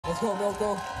Let's go,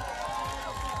 Milco.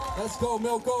 Let's go,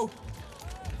 Milco.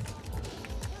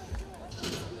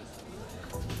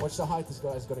 Watch the height this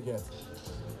guy's gonna get.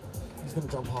 He's gonna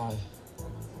jump high.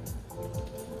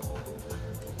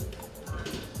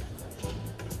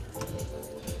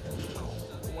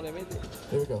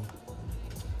 Here we go.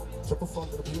 Triple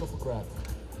front with a beautiful grab.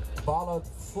 Ball out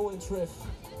full in triff.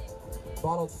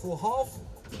 Ball out full half.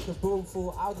 Kaboom,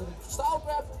 full out with a style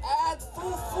grab. And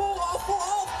full half.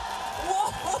 Whoa!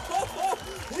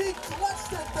 He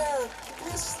clutched it there.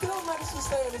 He still managed to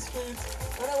stay on his feet.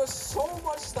 And there was so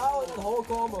much style in that whole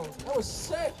combo. That was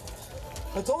sick.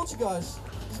 I told you guys.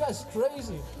 This guy's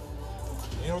crazy.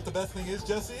 You know what the best thing is,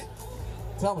 Jesse?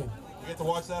 Tell me. We get to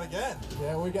watch that again.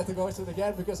 Yeah, we get to go to it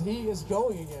again because he is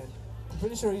going again. I'm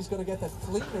pretty sure he's gonna get that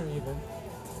cleaner even.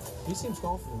 He seems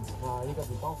confident. Nah, you gotta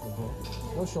be confident, bro.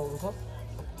 No shoulders up.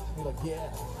 Be like,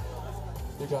 yeah.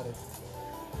 You got it.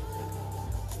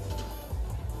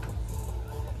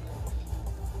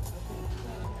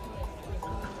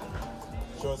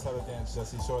 Show us how to dance,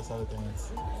 Jesse. Show us how to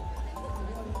dance.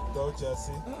 Go,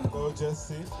 Jesse. Go,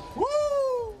 Jesse.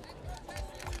 Woo!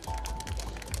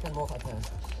 Can multitask.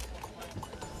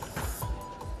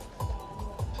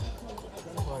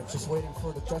 Alright, just waiting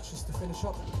for the judges to finish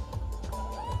up.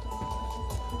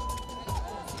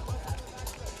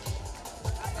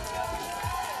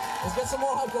 Let's get some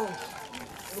more hype going.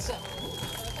 In a sec.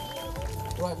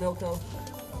 Right, Milco.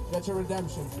 Get your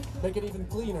redemption. Make it even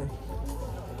cleaner.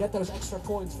 Get those extra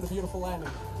points for the beautiful landing.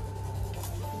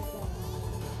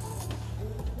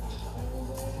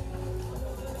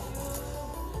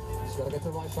 Just gotta get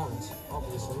the right balance,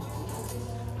 obviously.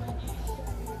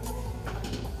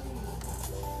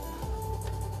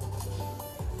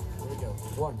 Here we go.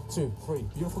 1, 2, 3.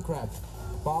 Beautiful grab.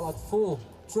 Ball at full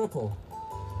triple.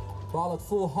 Ball at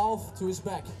full half to his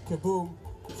back. Kaboom.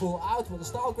 Full out with a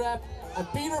style grab. And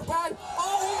Peter Pan.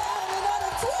 Oh, he added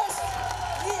another twist!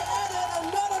 He added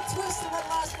another twist in that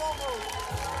last combo.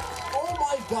 Oh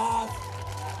my god.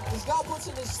 This guy puts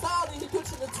in his style, he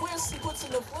puts in the twists, he puts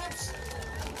in the flips.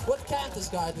 What can't this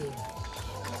guy do?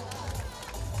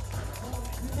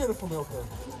 Beautiful, Milco.